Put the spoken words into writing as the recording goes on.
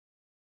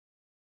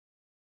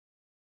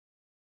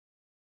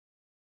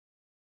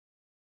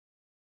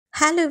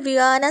Hello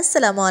everyone,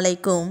 Assalamu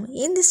alaikum.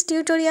 In this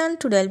tutorial,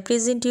 today I'll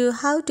present you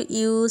how to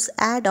use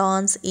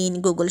add-ons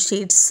in Google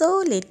Sheets.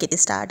 So let's get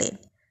started.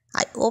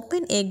 I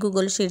open a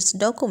Google Sheets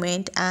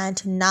document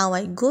and now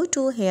I go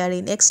to here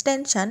in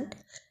extension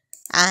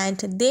and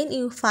then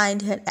you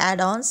find here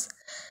add-ons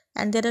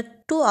and there are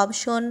two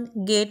options,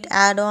 get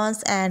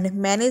add-ons and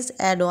manage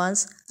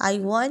add-ons. I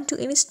want to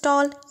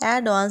install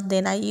add-ons,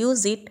 then I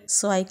use it,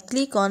 so I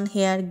click on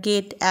here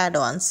get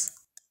add-ons.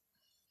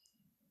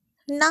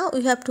 Now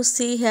you have to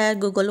see here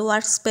Google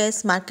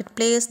Workspace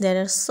Marketplace. There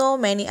are so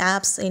many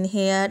apps in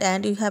here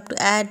and you have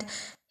to add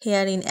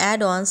here in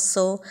add-ons.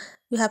 So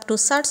you have to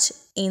search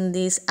in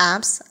these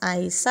apps.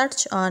 I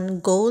search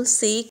on Goal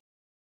Seek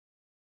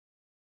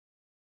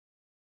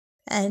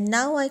and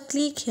now I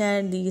click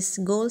here these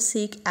Goal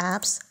Seek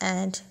apps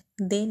and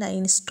then I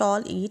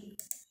install it.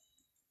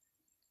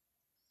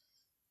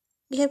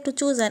 You have to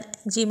choose an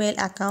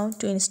Gmail account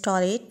to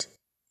install it.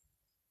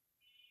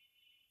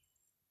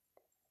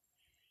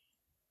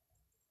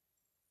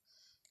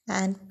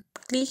 And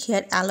click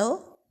here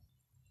allow.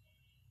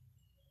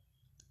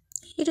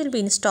 It will be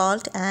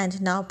installed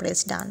and now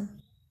press done.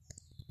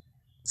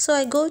 So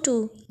I go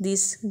to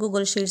this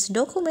Google Sheets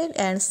document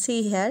and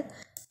see here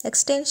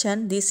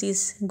extension. This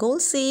is Goal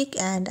Seek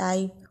and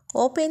I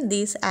open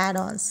these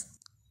add-ons.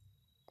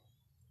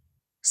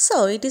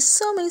 So it is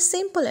so very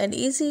simple and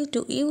easy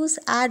to use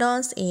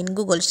add-ons in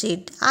Google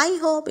Sheet. I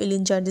hope you'll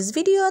enjoy this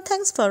video.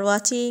 Thanks for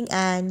watching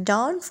and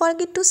don't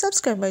forget to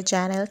subscribe my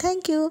channel.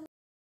 Thank you.